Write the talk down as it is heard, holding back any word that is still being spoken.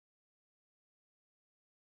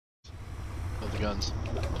guns.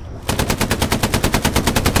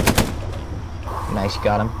 Nice, you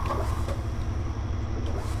got him.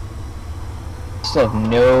 Still have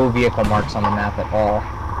no vehicle marks on the map at all.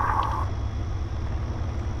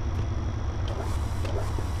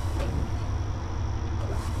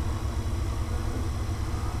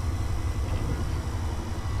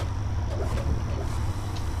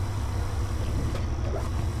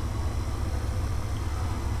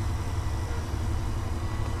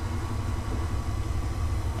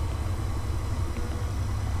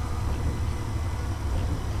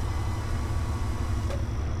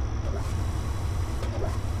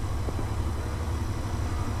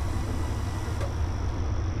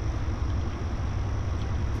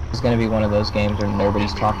 It's gonna be one of those games where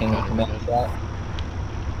nobody's talking with the main shot.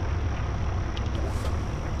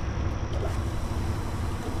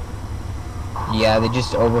 Yeah, they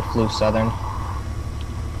just overflew southern.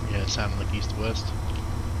 Yeah, it sounded like east-west.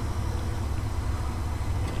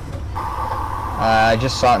 I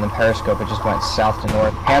just saw it in the periscope, it just went south to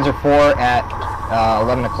north. Panzer IV at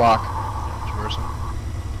 11 o'clock. Traversing.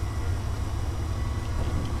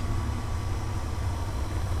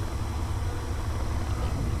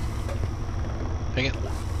 Ping it.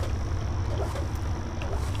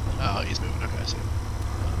 Oh, he's moving. Okay, I see him.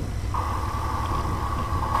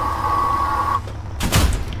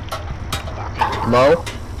 Low?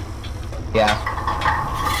 Yeah.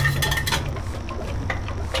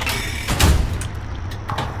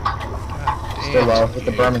 Still low with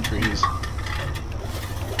the Berman trees.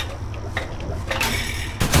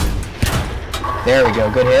 There we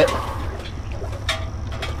go, good hit.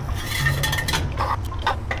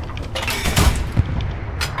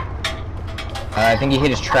 I think he hit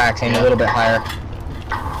his tracks, aimed a little bit higher.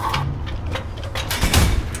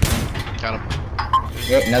 Got him.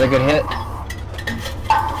 Okay, another good hit.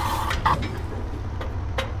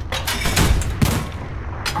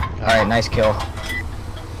 Alright, nice kill.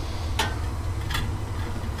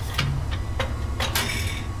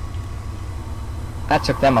 That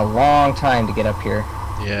took them a long time to get up here.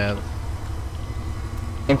 Yeah.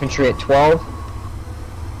 Infantry at 12.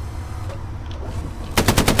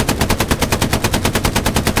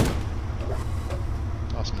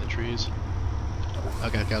 Toss him in the trees.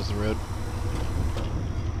 Okay, how's the road?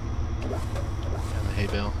 And the hay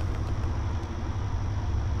bale.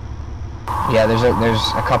 Yeah, there's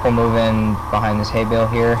a couple moving behind this hay bale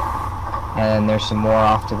here, and there's some more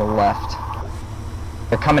off to the left.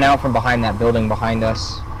 They're coming out from behind that building behind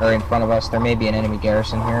us, or in front of us. There may be an enemy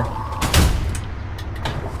garrison here.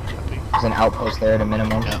 There's an outpost there at a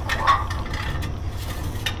minimum. Yeah.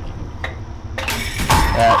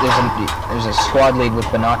 There's a squad lead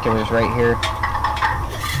with binoculars right here.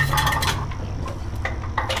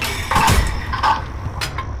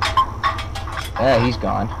 Yeah, he's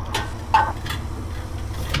gone.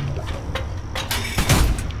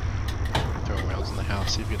 Throw rounds in the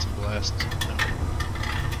house, see if we get some blasts. No.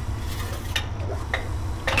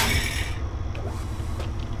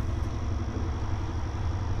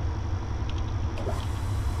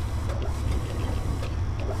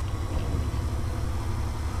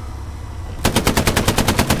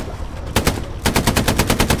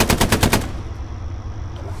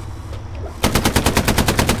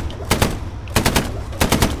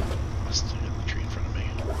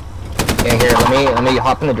 Yeah, here, let me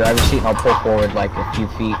hop in the driver's seat and I'll pull forward like a few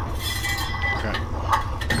feet. Okay.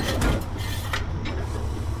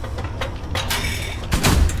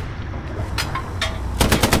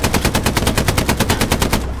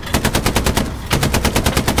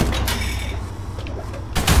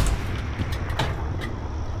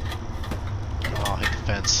 Oh, hit the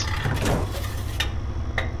fence.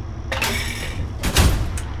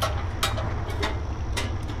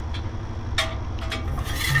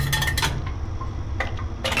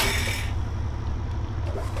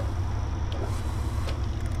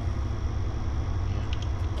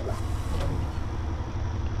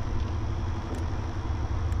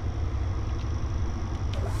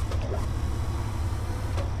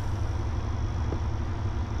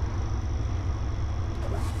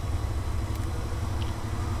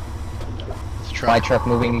 Fly truck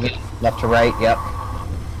moving left to right, yep.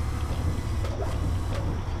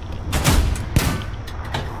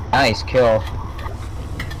 Nice kill.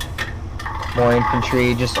 More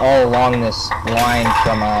infantry just all along this line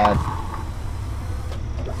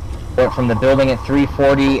from the building at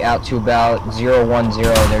 340 out to about 010.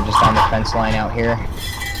 They're just on the fence line out here.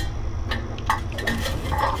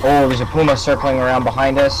 Oh, there's a Puma circling around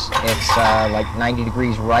behind us. It's like 90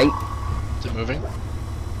 degrees right. Is it moving?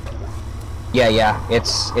 Yeah,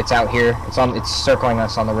 it's out here. It's circling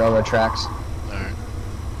us on the railroad tracks. Alright.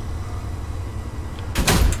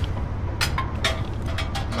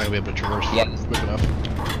 be able to traverse Yep. quick enough.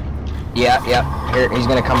 Yeah, yeah. Here, he's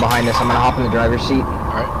gonna come behind us. I'm gonna hop in the driver's seat.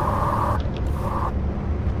 Alright.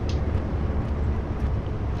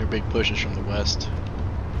 Their big push is from the west.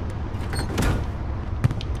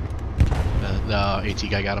 The AT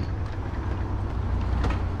guy got him.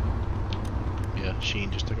 Yeah,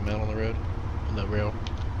 Sheen just took him out on the road. On the rail.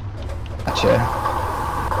 Gotcha.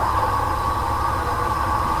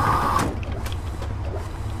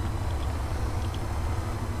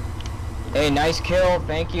 Hey, nice kill.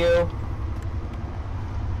 Thank you.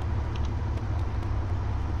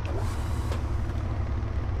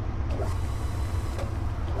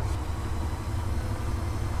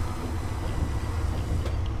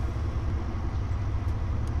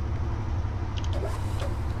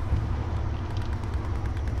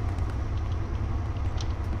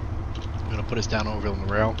 Put us down over on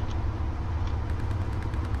the rail.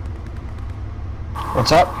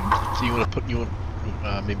 What's up? So you want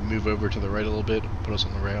to maybe move over to the right a little bit, put us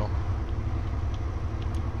on the rail.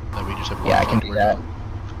 That we just have one. Yeah, I can to do work that.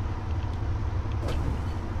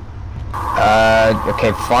 on.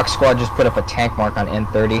 Okay, Fox Squad just put up a tank mark on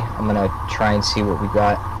N30. I'm gonna try and see what we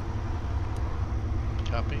got.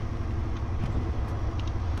 Copy.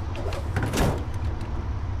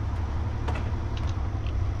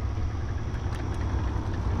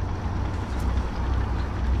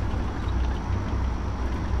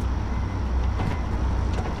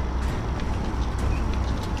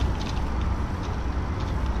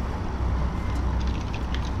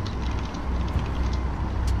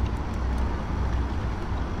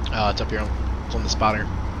 It's up here. It's on the spotter.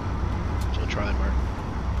 So try and mark.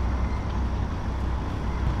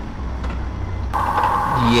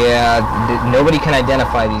 Yeah, nobody can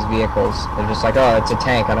identify these vehicles. They're just like, oh, it's a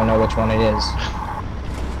tank. I don't know which one it is.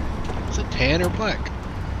 Is it tan or black?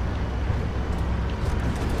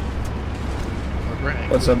 Or gray?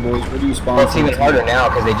 What's up, boys? Where do you spawn? Well, it's even harder now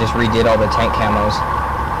because they just redid all the tank camos.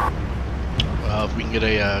 If we can get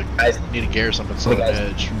a Guys, need a gear or something, so guys.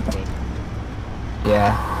 edge. But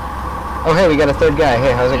yeah. Oh, hey, we got a third guy.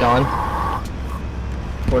 Hey, how's it going?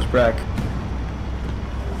 What's Brack?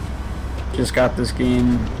 Just got this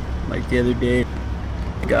game like the other day.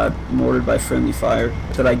 I got mortared by friendly fire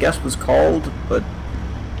that I guess was called, but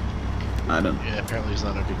I don't. yeah, apparently there's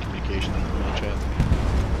not a good communication in the chat.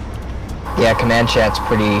 Yeah, command chat's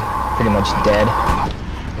pretty much dead.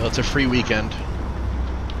 Well, it's a free weekend.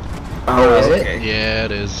 Oh, is it? okay. Yeah,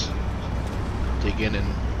 it is. Dig in and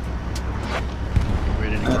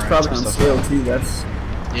read any That's crimes probably and on stuff. sale too. That's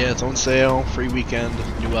Yeah, it's on sale. Free weekend.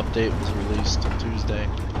 New update was released on Tuesday.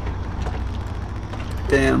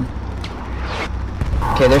 damn.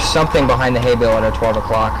 Okay, there's something behind the hay bale at our 12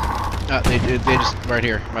 o'clock. They just right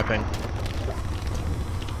here. My ping.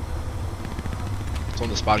 It's on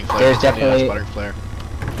the spotting flare. There's It's on the, definitely- spotting flare.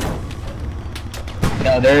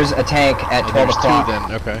 No, there's a tank at Oh, 12 there's o'clock. two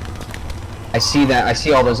then. Okay. I see that. I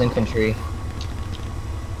see all those infantry.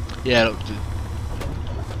 Yeah.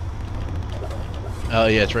 Oh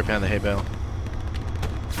yeah, it's right behind the hay bale.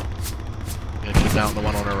 Gonna keep mounting the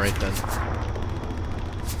one on our right then.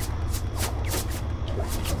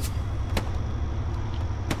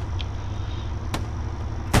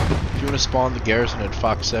 If you want to spawn the garrison at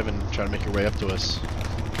Fox 7, try to make your way up to us.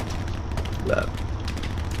 That.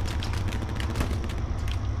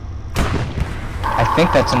 I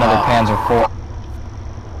think that's another Ah. Panzer IV.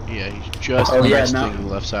 Yeah, he's just Oh, yeah, resting no. to the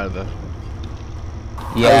left side of the.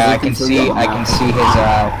 Yeah, I looking can for see. yellow I now. can see his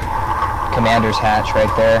commander's hatch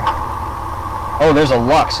right there. Oh, there's a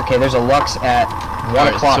Lux. Okay, there's a Lux at 1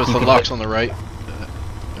 Alright, o'clock. so it's You the can Lux hit- on the right.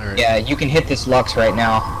 Alright, Yeah, you can hit this Lux right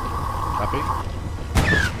now. copy.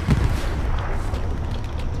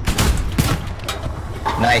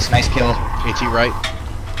 Nice kill. AT right.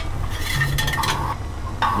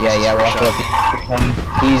 Yeah, we're up.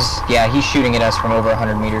 He's shooting at us from over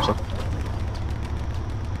 100 meters.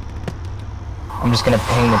 I'm just gonna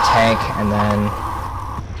ping the tank and then.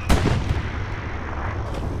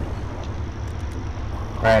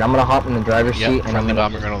 Alright, I'm gonna hop in the driver's seat Yep, and I'm friendly gonna.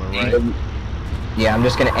 bomber right on the right. Yeah, I'm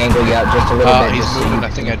just gonna angle you out just a little bit. He's just so moving. you I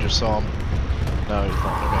think I just saw him. No, he's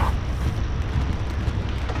not. Okay.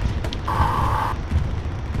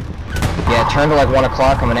 Yeah, turn to like 1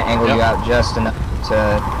 o'clock. I'm gonna angle Yep. you out just enough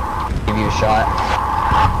to give you a shot.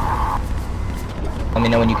 Let me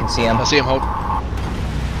know when you can see him. I see him. Hold.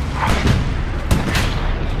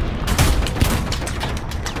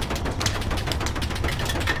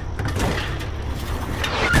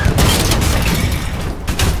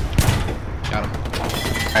 Got him.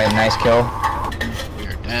 Alright, nice kill. We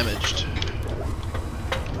are damaged.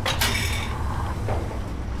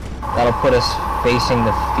 That'll put us facing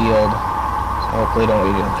the field. So Hopefully don't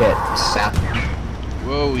we get sapped.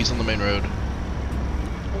 Whoa, he's on the main road.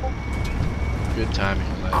 Good timing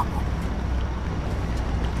on that.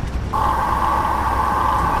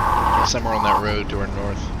 He's somewhere on that road to our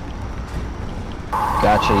north.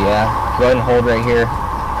 Gotcha, yeah. Go ahead and hold right here.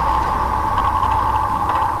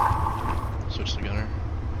 Switch the gunner.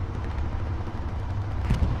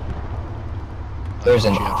 There's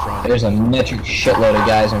Out front. a metric shitload of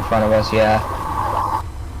guys in front of us, yeah.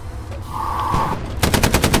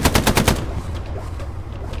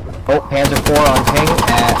 Oh, Panzer IV on ping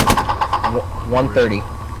at 130.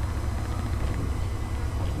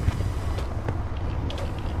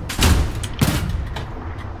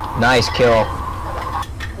 Nice kill.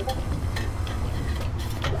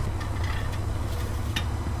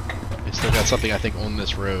 They still got something, I think, on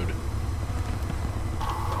this road.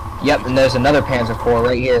 Yep, and there's another Panzer IV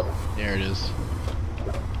right here. There it is.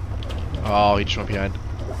 Oh, he just went behind.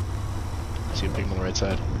 See him ping on the right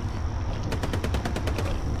side.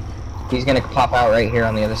 He's gonna pop out right here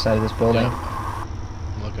on the other side of this building. Yeah.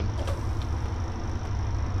 I'm looking.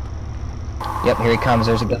 Yep, here he comes.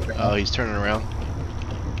 There's a gun. Oh, he's turning around.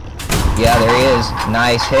 Yeah, there he is.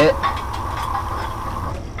 Nice hit.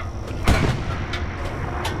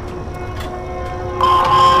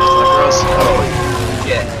 Sniper us. Oh,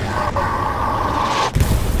 Yeah.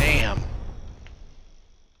 damn.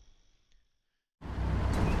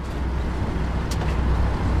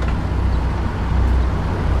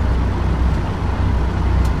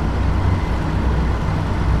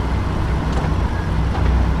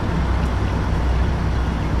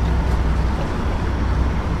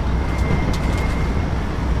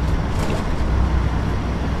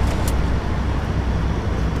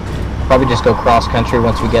 Probably just go cross country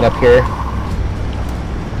once we get up here.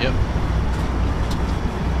 Yep.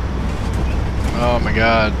 Oh my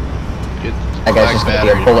god. Get That guy's just gonna be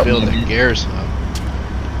a battery bullet to fill the man. garrison up.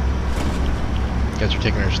 Guys are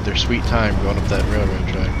taking their sweet time going up that railroad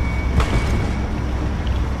track.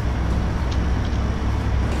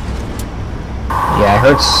 Yeah, I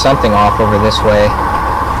heard something off over this way.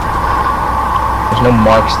 There's no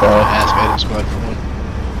marks though. Ask item squad for one.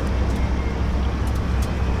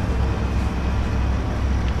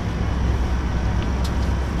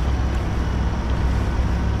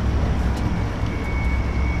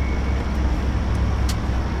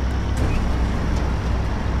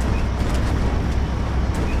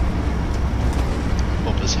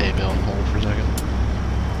 Pull up this hay bale and hold for a second.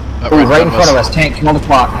 Oh, Ooh, right in front of us. Tank, 12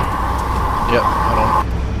 o'clock. Yep, hold on.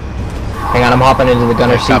 Hang on, I'm hopping into the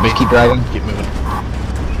gunner Okay, seat. copy. Just keep driving. Keep moving.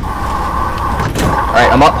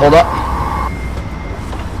 Alright, I'm up. Hold up.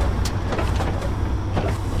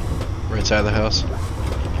 Right side of the house.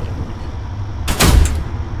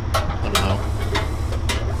 I don't know.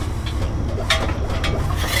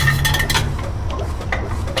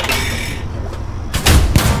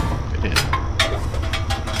 Good hit.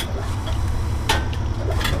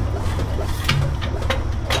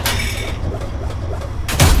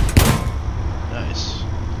 Nice.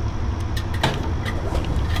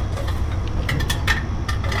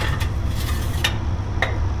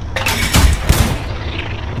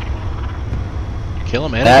 Kill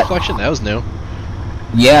him and That- deflection? That was new.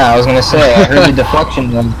 Yeah, I was gonna say, I heard the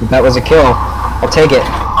deflection, but that was a kill. I'll take it.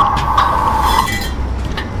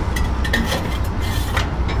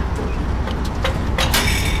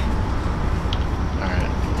 Alright,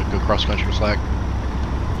 I'm gonna go cross country with Slack.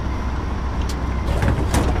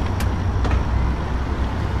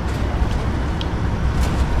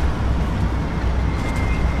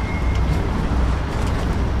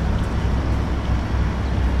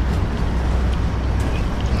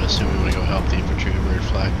 I'm gonna assume we wanna go help the infantry with red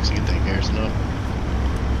flag to get that garrison up.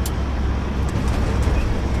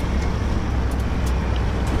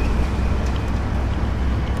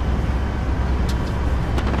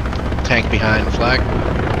 Tank behind flag.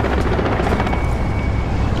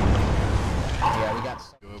 Yeah, we got.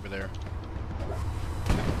 Go over there.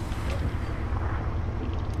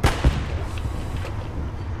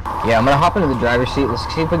 Yeah, I'm gonna hop into the driver's seat. Let's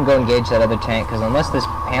see if we can go engage that other tank, because unless this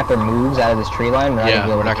Panther moves out of this tree line, we're not Yeah,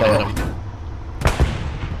 gonna we're be able not to kill gonna it. hit him.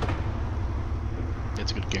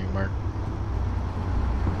 It's a good gearing mark.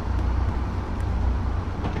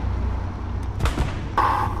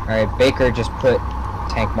 Alright, Baker just put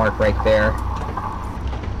tank mark right there.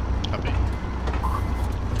 Copy.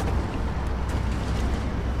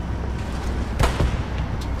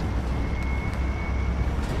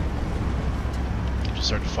 Just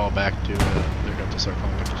start to fall back to, they're going to have to start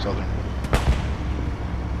falling back to southern.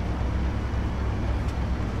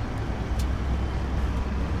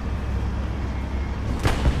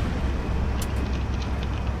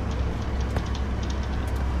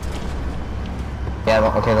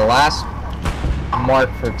 Yeah, okay, the last mark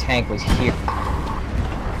for tank was here.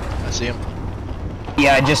 I see him.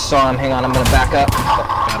 Yeah, I just saw him. Hang on, I'm gonna back up.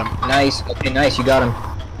 Got him. Nice. Okay, nice. You got him.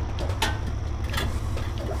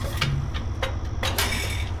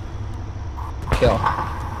 Kill.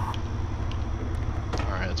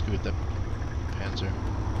 Alright, let's go get the Panzer.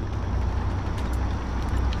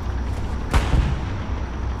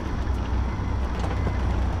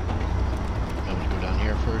 I'm gonna go down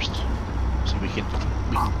here first. See if we can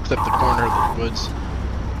clip the corner of the woods.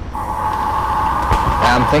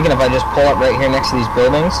 Yeah, I'm thinking if I just pull up right here next to these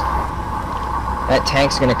buildings, that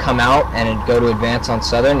tank's gonna come out and it'd go to advance on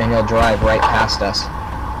Southern, and he'll drive right past us.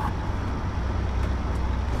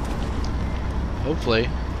 Hopefully.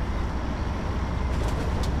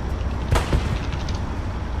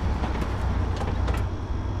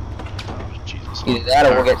 Oh, Jesus. Either that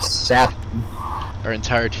or we'll get sapped. Our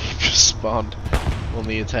entire team just spawned on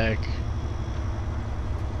the attack.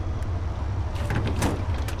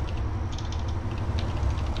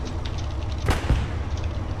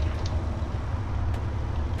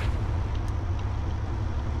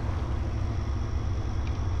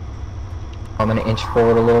 I'm gonna inch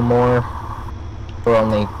forward a little more. We're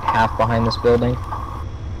only half behind this building.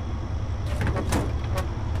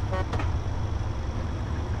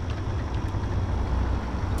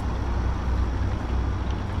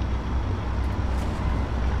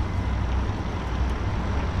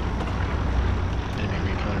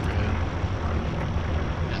 Enemy recon overhead.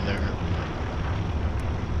 And there.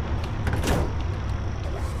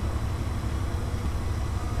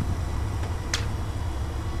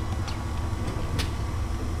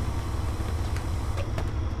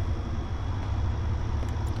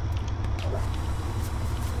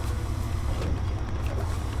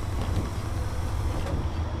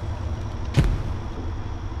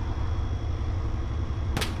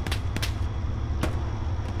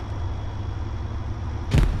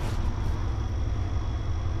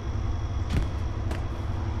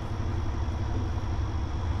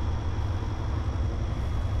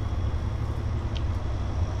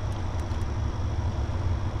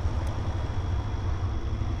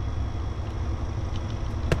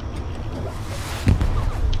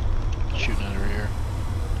 Shooting at her here.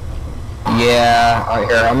 Yeah, alright,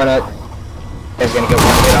 here, I'm gonna... You guys gonna get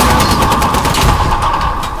one hit on this.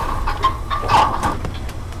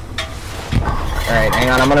 Alright, hang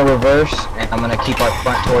on, I'm gonna reverse, and I'm gonna keep our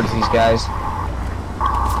front towards these guys.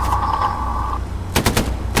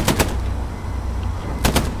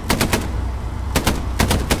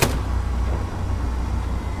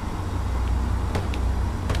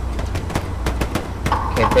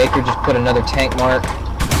 Okay, Baker just put another tank mark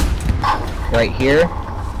right here.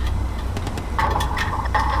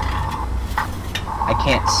 I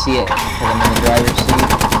can't see it because I'm in the driver's seat.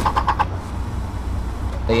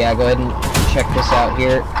 So yeah, go ahead and check this out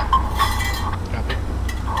here. Copy.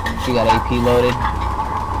 She got AP loaded.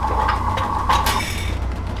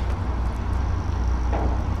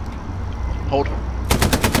 Hold.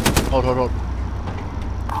 Hold, hold, hold.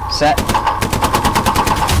 Set.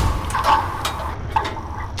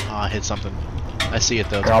 Oh, I hit something. I see it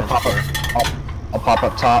though. It's Here, I'll on pop the up. floor. I'll pop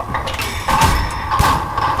up top.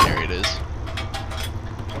 There it is.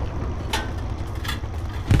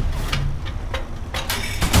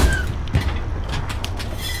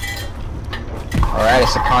 Alright,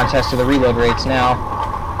 it's a contest of the reload rates now.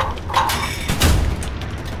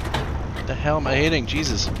 What the hell am I hitting?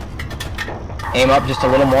 Jesus. Aim up just a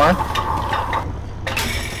little more.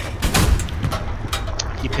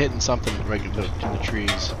 I keep hitting something right in the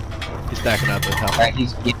trees. He's backing out the hell. Alright,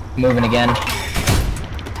 he's moving again.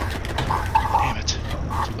 Damn it.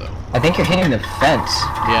 Too low. I think you're hitting the fence.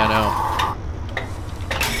 Yeah, I know.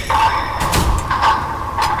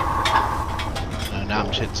 Now I'm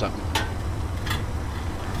just hitting something.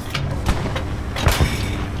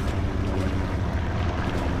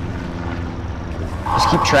 Just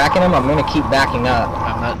keep tracking him. I'm gonna keep backing up.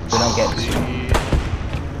 I'm not. We don't get.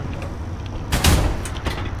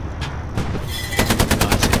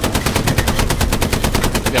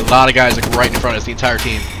 We got a lot of guys like right in front of us, the entire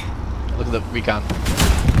team. Look at the recon.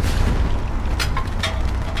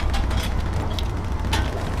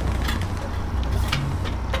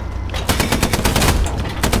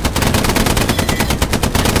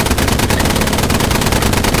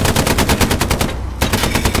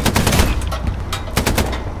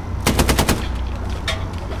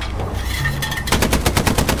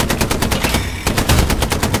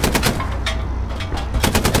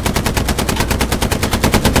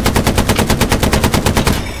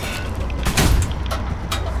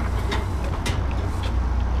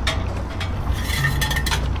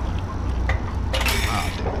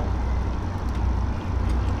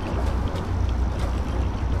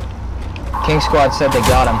 Bombing squad said they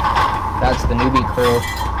got him. That's the newbie crew.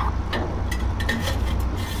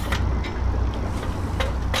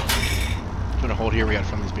 I'm gonna hold here, we got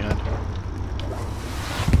friendlies behind.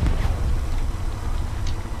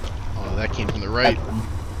 Oh, that came from the right.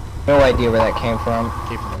 No idea where that came from.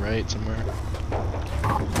 Came from the right somewhere.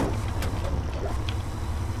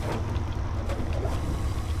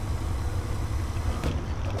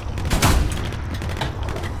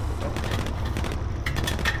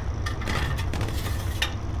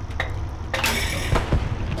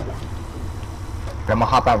 I'm gonna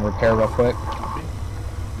hop out and repair real quick. Copy.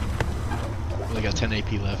 Only got 10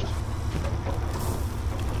 AP left.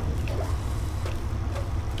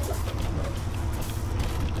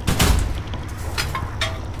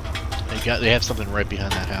 They have something right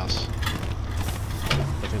behind that house. I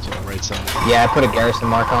think it's on the right side. Yeah, I put a garrison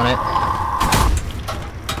mark on it.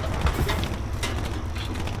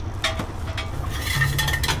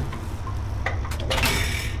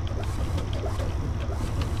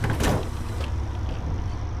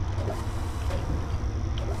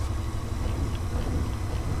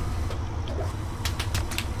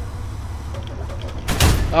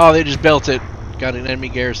 Oh, they just built it. Got an enemy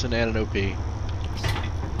garrison and an OP.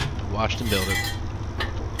 Watched him build it.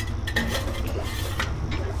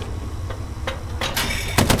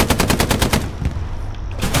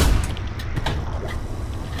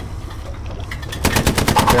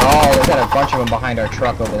 They got a bunch of them behind our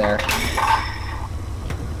truck over there.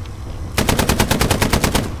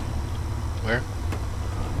 Where?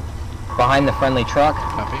 Behind the friendly truck.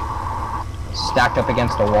 Copy. Stacked up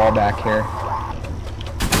against the wall back here.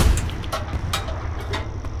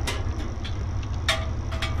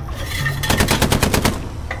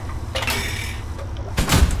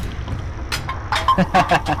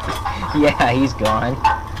 Yeah, he's gone.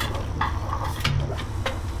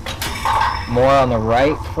 More on the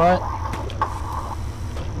right front.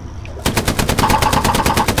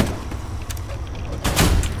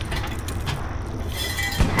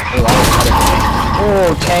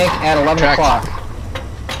 Oh, tank at 11 Tracked. o'clock.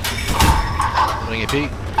 Loading AP.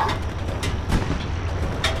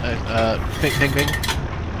 Ping, ping, ping.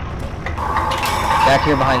 Back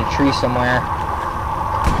here behind a tree somewhere.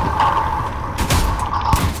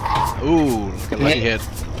 Ooh, look at lucky hit.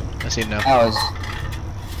 I see him now. That was...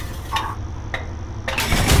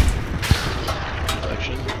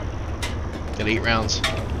 Collection. Got 8 rounds.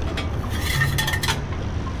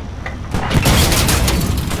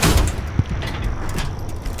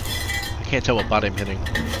 I can't tell what bot I'm hitting.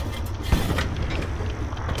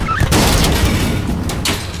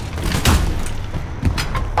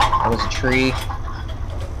 That was a tree.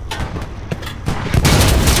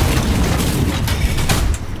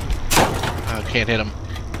 Can't hit him.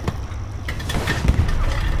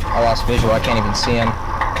 I lost visual, I can't even see him.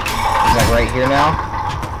 He's like right here now.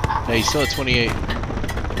 Yeah, he's still at 28.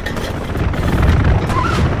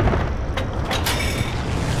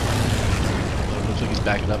 Looks like he's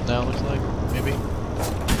backing up now, looks like. Maybe.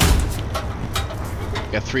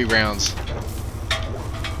 Got 3 rounds.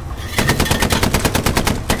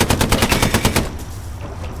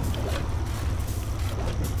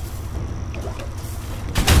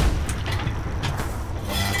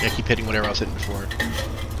 I keep hitting whatever I was hitting before.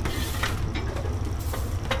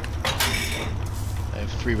 I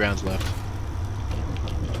have 3 rounds left.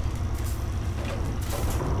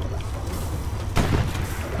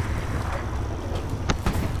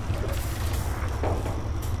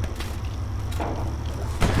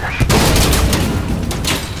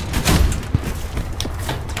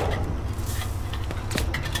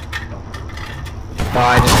 Oh,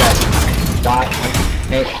 I just got shot.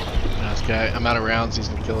 Hey. Nice guy. I'm out of rounds. He's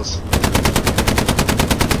gonna kill us.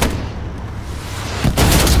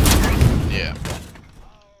 Yeah.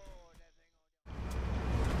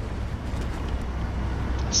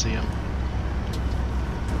 I see him.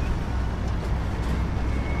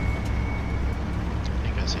 I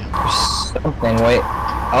think I see him. Something, wait.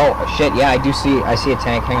 Oh, shit, yeah, I see a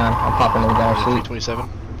tank. Hang on, I'm popping in the gunner seat. 27.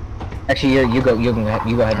 Actually, you go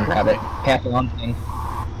ahead and grab it. Panther on thing.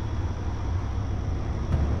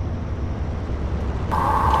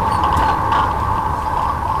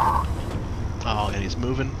 Oh, and he's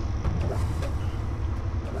moving.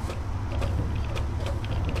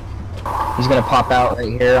 He's gonna pop out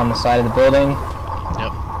right here on the side of the building.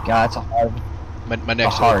 Yep. God, that's a hard... My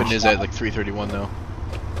next hard open is shot. at like 331 though.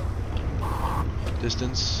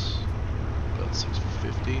 Distance about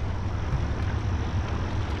 650.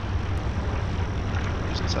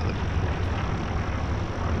 Just inside the...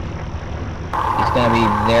 He's gonna be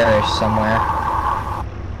there somewhere.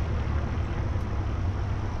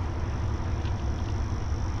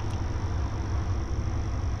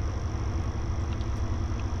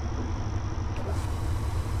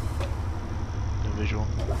 visual.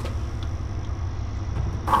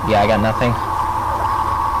 Yeah, I got nothing.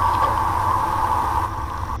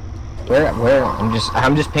 Where?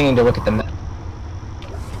 I'm just pinging to look at the map.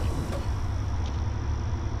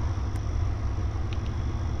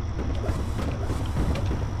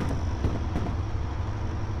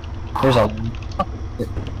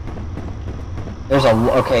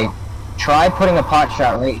 Okay, try putting a pot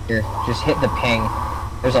shot right here. Just hit the ping.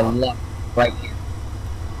 There's a lot right here.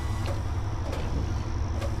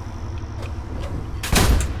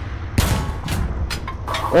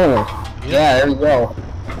 Oh, yeah, there you go.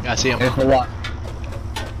 I see him. There's a lot.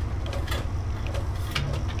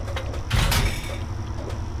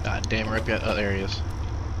 God damn, right there. Oh, there he is.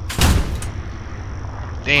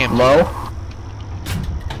 Damn. Low.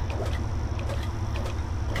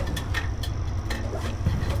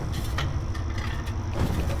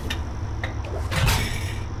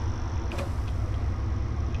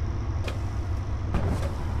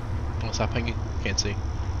 Don't stop pinging. Can't see.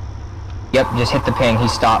 Yep, just hit the ping. He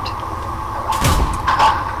stopped.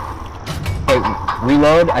 Okay,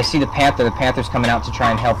 reload. I see the Panther. The Panther's coming out to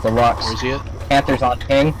try and help the Lux. Where's he at? Panther's on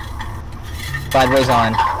ping. Sideways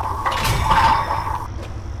on.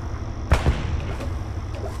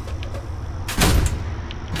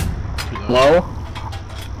 Low.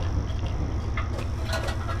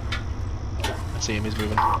 I see him. He's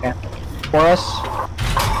moving. Yeah. For us.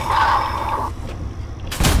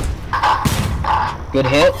 Good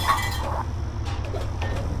hit.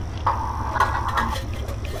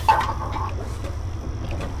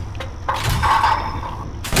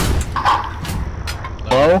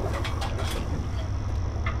 Low.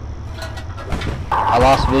 I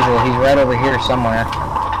lost visual. He's right over here somewhere.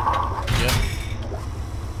 Yep.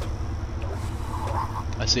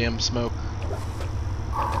 I see him. Smoke.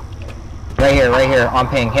 Right here, on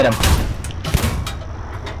ping. Hit him.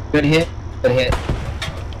 Good hit. Good hit.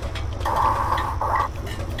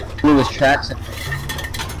 Blew his tracks.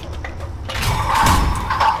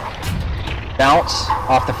 Bounce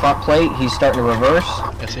off the front plate. He's starting to reverse.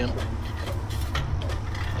 I see him.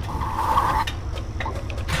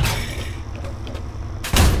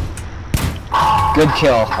 Good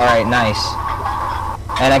kill. Alright, nice.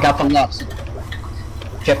 And I got the Lux.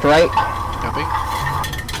 Shift right. Copy.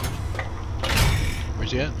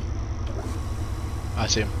 Where's he at? I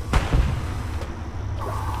see him.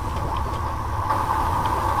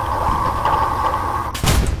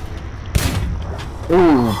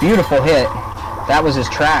 Ooh, beautiful hit. That was his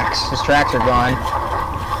tracks. His tracks are gone.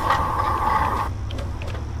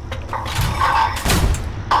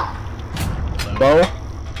 Low.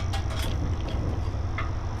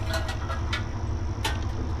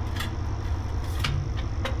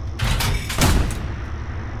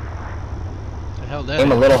 The hell that?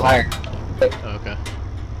 Aim a little higher. Oh, okay.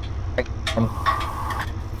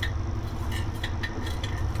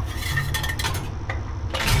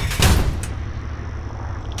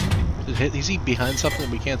 Is he behind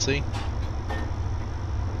something we can't see?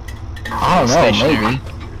 I don't know, Stationary. maybe.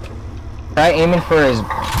 Try aiming for his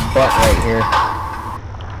butt right here.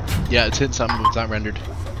 Yeah, it's hit something, but it's not rendered.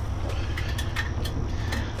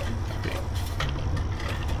 Copy.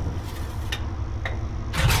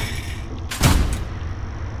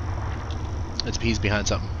 He's behind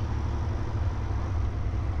something.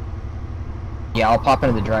 Yeah, I'll pop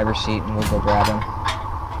into the driver's seat and we'll go grab him.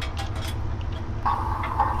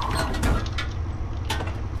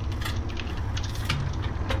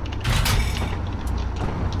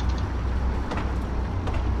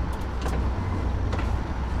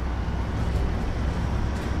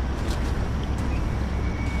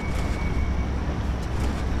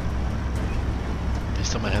 They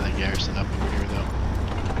still might have that garrison up over here though.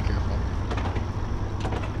 Be careful.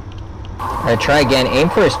 Alright, try again. Aim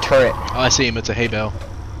for his turret. Oh, I see him. It's a hay bale.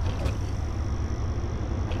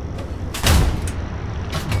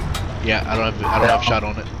 Yeah, I don't have shot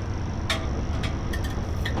on it.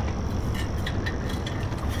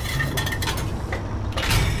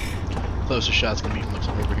 Closest shot's gonna be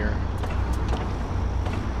from over here.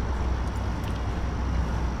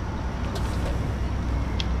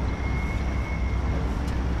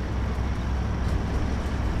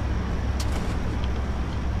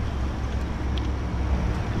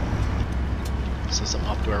 So something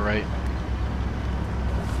off to our right.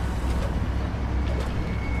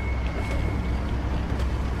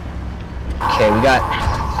 Okay, we got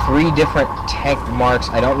 3 different tank marks.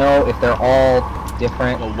 I don't know if they're all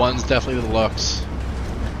different. Well, one's definitely the Lux.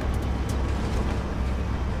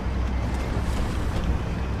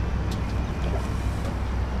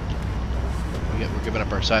 We're giving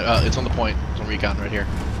up our side. Oh, it's on the point. It's on recon right here.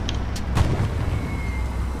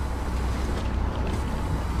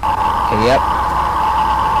 Okay, yep.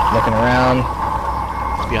 Looking around.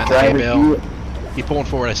 Behind the hay Driver, bale. you, Keep pulling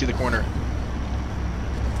forward. I see the corner.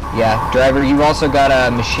 yeah, driver, you've also got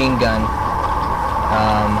a machine gun.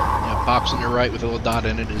 Yeah, box on your right with a little dot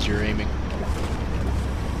in it as you're aiming.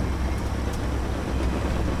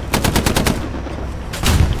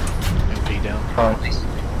 MP down. Oh, nice.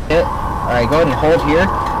 Hit. Alright, go ahead and hold here.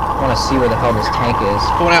 I want to see where the hell this tank is.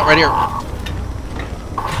 Pulling out right here.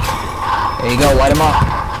 There you go, light him up.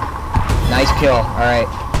 Nice kill. Alright.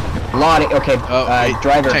 Lot. Okay, Oh, wait,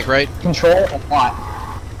 driver. tank right. Control a lot.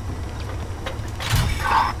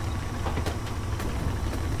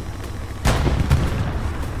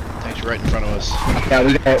 Tank's right in front of us.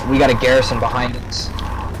 Yeah, we got a garrison behind us.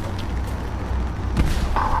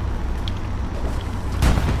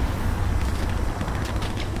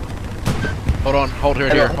 Hold on. Hold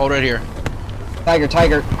right here. Hold right here.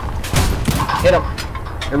 Tiger. Hit him.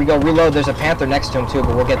 Here we go. Reload. There's a Panther next to him too,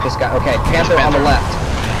 but we'll get this guy. Okay, Panther on the left.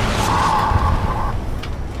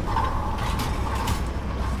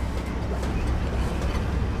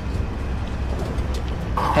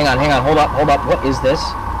 Hang on. Hold up. What is this?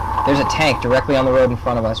 There's a tank directly on the road in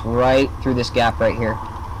front of us, right through this gap right here.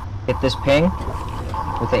 Hit this ping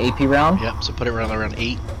with the AP round. Yep, so put it around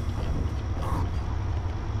 8.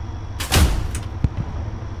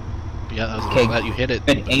 Yeah, that was Okay, that you hit it.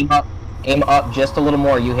 good. Aim up just a little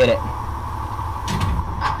more. You hit it.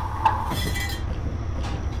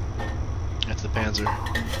 That's the Panzer.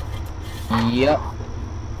 Yep.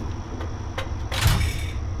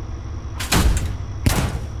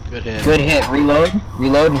 Good hit. Good hit. Reload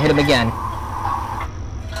and hit him again.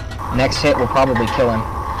 Next hit will probably kill him.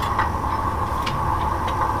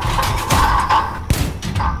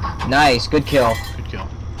 Nice. Good kill. Good kill.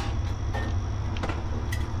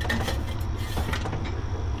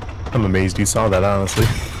 I'm amazed you saw that, honestly.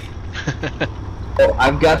 Oh,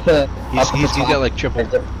 I've got the. He's got like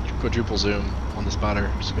quadruple zoom on the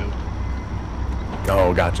spotter scope.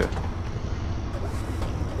 Oh, gotcha.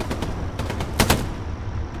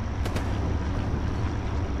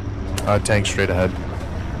 Tank straight ahead.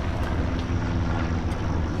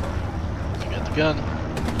 You got the gun.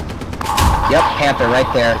 Yep, Panther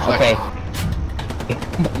right there. Okay.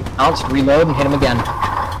 Bounce, reload, and hit him again.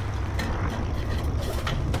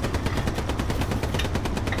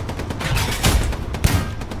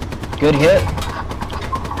 Good hit.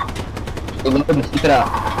 Reload and keep it up.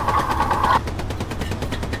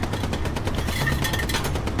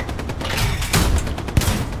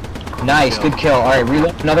 Nice, good kill. Alright,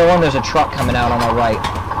 reload. Another one, there's a truck coming out on our right.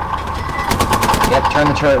 Yep, turn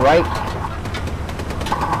the turret right.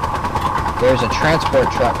 There's a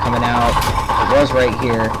transport truck coming out. It was right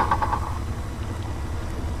here.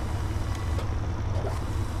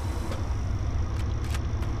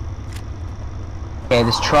 Okay,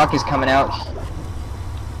 this truck is coming out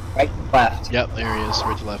right to the left. Yep, there he is,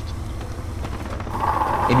 right to left.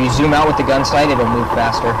 If you zoom out with the gun sight, it'll move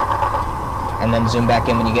faster. And then zoom back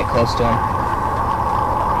in when you get close to him.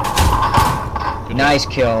 Good Nice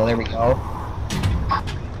kill, there we go.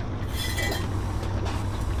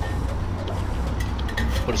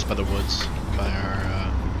 Put us by the woods, by our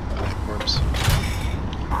by that corpse.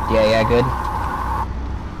 Yeah, good.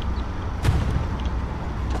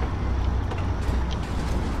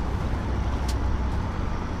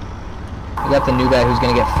 We got the new guy who's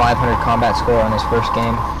gonna get 500 combat score on his first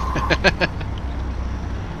game.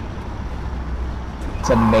 It's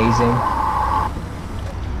amazing.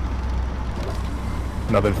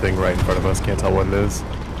 Another thing right in front of us, can't tell what it is.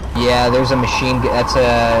 Yeah, there's a machine gun. It's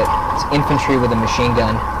infantry with a machine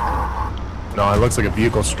gun. No, it looks like a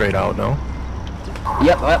vehicle straight out, no?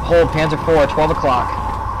 Yep, hold Panzer IV, 12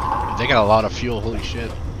 o'clock. They got a lot of fuel, holy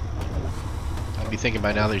shit. I'd be thinking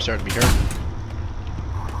by now they're starting to be hurt.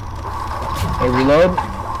 Hey, reload.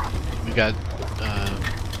 We got,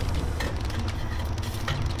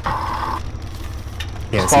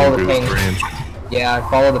 Can't see Follow him the through this ping. branch. Yeah,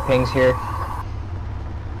 follow the pings here.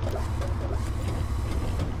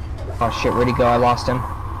 Oh shit, where'd he go? I lost him.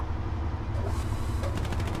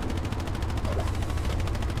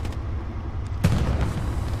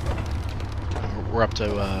 we're up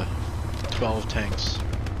to 12 tanks.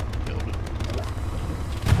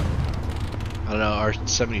 I don't know, our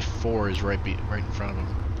 74 is right in front of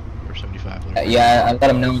him. Or 75. whatever. Yeah, I let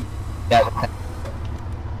him know. Yeah.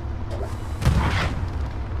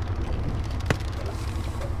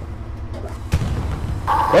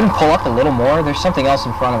 Go ahead and pull up a little more. There's something else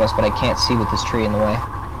in front of us, but I can't see with this tree in the way.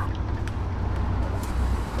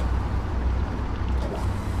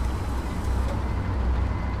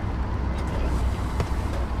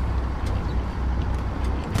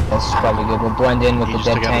 This is probably good. We'll blend in with He the just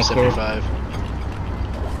dead took out a tank here. 75.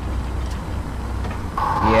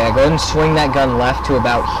 Yeah, go ahead and swing that gun left to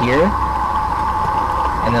about here.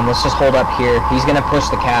 And then let's just hold up here. He's gonna push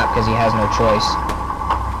the cap because he has no choice.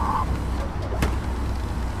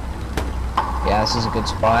 Yeah, this is a good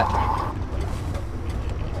spot.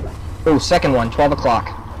 Oh, second one, 12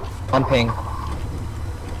 o'clock. On ping.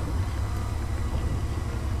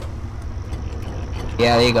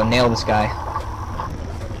 Yeah, there you go. Nail this guy.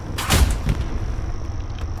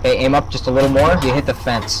 Okay, aim up just a little more. You hit the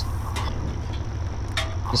fence.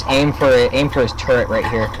 Just aim for his turret right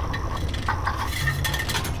here.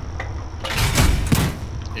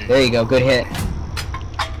 There you go. Good hit.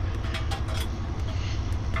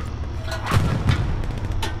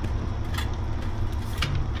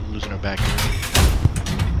 Losing our back here.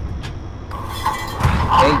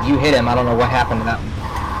 Okay, you hit him. I don't know what happened to that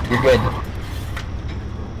one. You're good.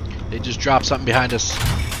 They just dropped something behind us.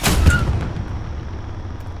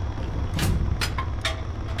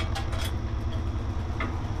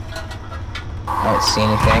 I don't see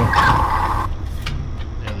anything.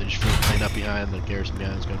 Yeah, they just flew the plane up behind. The garrison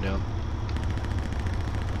behind is going down.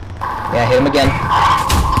 Yeah, hit him again.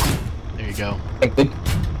 There you go. Okay, good.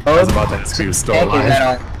 I was about to ask who was still Tank is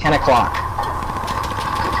alive. at 10 o'clock.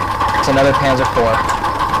 It's another Panzer IV.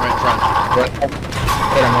 Right in front. Right,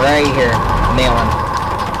 hit him right here. Nail him.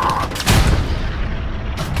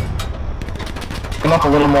 Come up a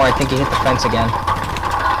little more. I think he hit the fence again.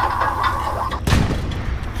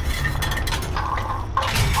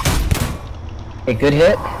 Okay, good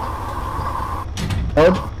hit.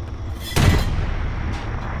 Good.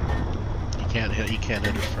 You can't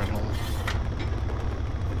hit his front hole.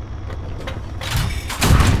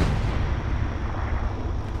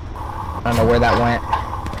 I don't know where that went,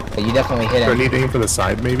 but you definitely hit Or him. anything for the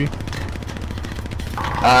side, maybe?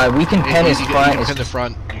 We can pin his front. You can pin the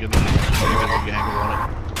front. You can get a angle on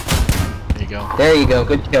it. There you go. There you go.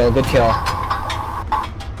 Good kill. Good kill.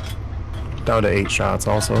 Down to 8 shots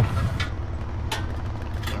also. Alright.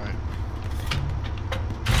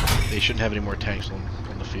 They shouldn't have any more tanks on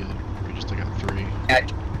the field. We just took out 3. Yeah,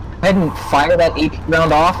 go ahead and fire that AP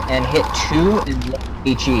round off and hit 2 and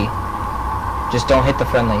HE. Just don't hit the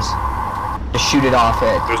friendlies. Just shoot it off.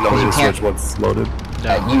 There's no way to switch once it's loaded.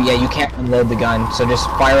 No. You can't unload the gun. So just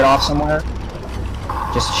fire it off somewhere.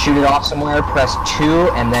 Just shoot it off somewhere. Press 2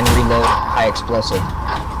 and then reload high explosive.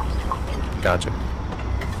 Gotcha.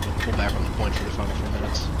 Pull back on the point for the final 4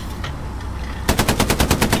 minutes.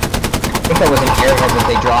 I think that was an airhead that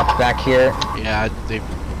they dropped back here. Yeah,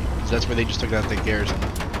 that's where they just took out the garrison.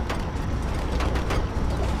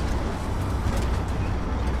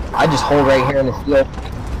 I just hold right here in the field.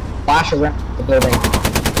 Flash around the building.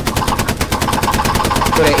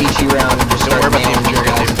 Put an HE round and just Don't worry start about the nailing these infantry,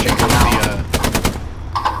 guys and they've taking them out.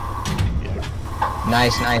 the,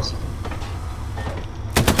 Nice, nice.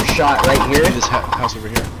 Shot right here. this house over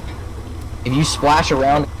here. If you splash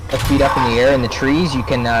around 5 feet up in the air in the trees, you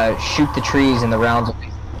can shoot the trees and the rounds will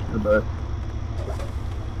be the bird.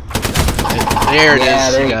 There it Yeah,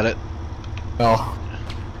 is. there You you- got it. Well,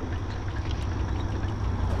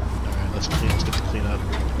 Alright, let's get the clean up.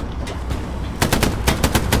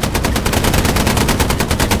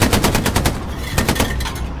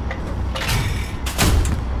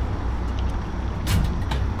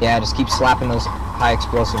 yeah, just keep slapping those high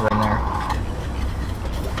explosive in there.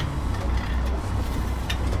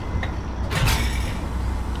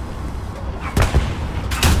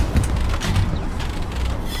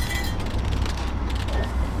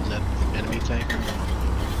 Is that enemy tank?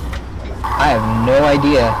 I have no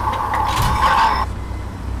idea.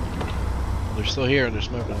 They're still here and they're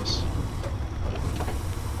smoking us.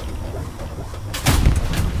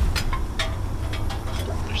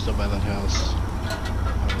 They're still by that house.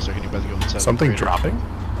 Looks like anybody's going inside. Something the crater. dropping?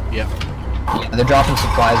 Yeah. Yeah, they're dropping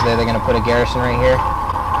supplies there. They're gonna put a garrison right here.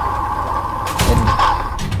 And,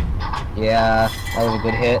 yeah, that was a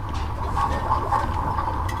good hit.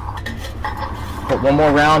 Put one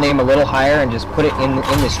more round, aim a little higher, and just put it in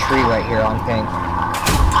this tree right here on ping.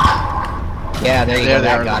 Yeah, there you go.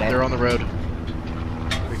 That got it. They're on the road.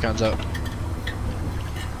 Recon's up.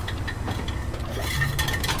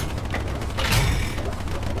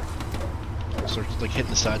 Start like hitting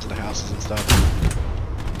the sides of the houses and stuff.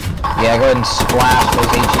 Yeah, go ahead and splash those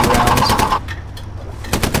HE rounds.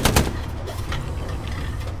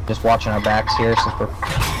 Just watching our backs here since we're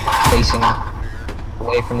facing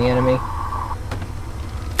away from the enemy.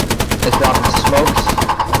 Just dropping the smokes.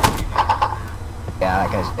 Yeah,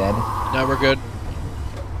 that guy's dead. No, we're good.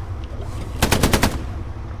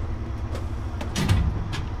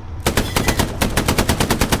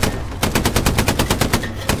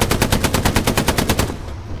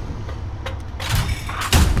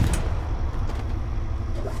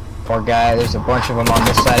 Poor guy. There's a bunch of them on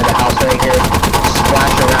this side of the house right here.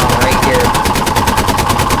 Splash around right here.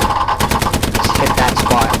 Just hit that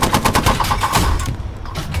spot.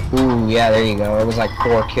 Ooh, yeah, there you go. It was like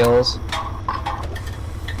 4 kills.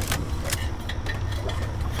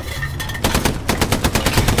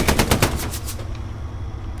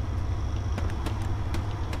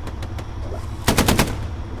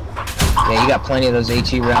 Yeah, you got plenty of those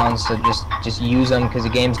HE rounds, so just use them because the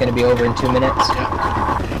game's gonna be over in 2 minutes.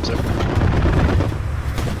 Yeah. Game's over.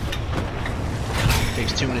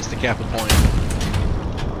 Takes 2 minutes to cap a point.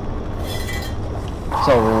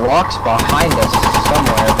 So Luck's behind us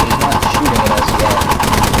somewhere, but he's not shooting at us yet.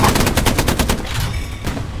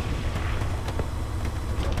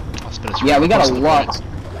 I'll spin it Yeah, we got a close to the Lux. point.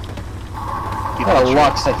 We got a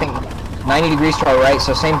Lux, I think 90 degrees to our right,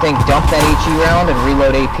 so same thing, dump that HE round and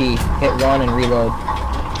reload AP. Hit 1 and reload.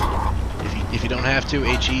 If you don't have to,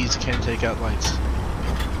 HEs can take out lights.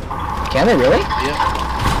 Can they really? Yep.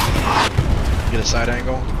 Get a side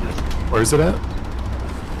angle. Where's it at?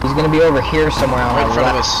 He's gonna be over here somewhere on Right in our front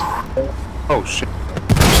of left. us. Oh shit.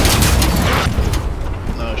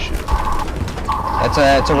 Oh shoot.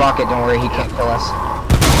 It's a rocket, don't worry, he can't kill us.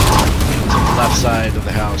 It's on the left side of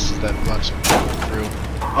the house that Lux through.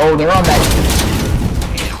 Oh, they're on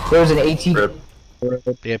that. There was an AT. Rip.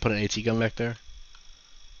 Yeah, put an AT gun back there.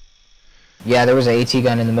 Yeah, there was an AT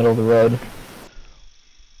gun in the middle of the road.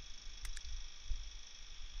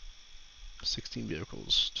 16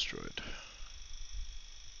 vehicles destroyed.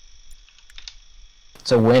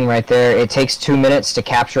 It's a win right there. It takes 2 minutes to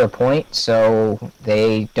capture a point, so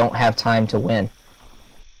they don't have time to win.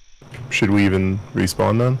 Should we even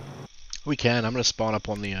respawn then? We can. I'm gonna spawn up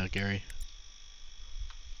on the Gary.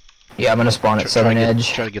 Yeah, I'm gonna spawn at Southern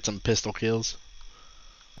Edge. Try to get some pistol kills.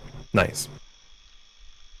 Nice.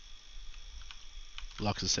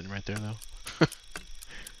 Lux is sitting right there though.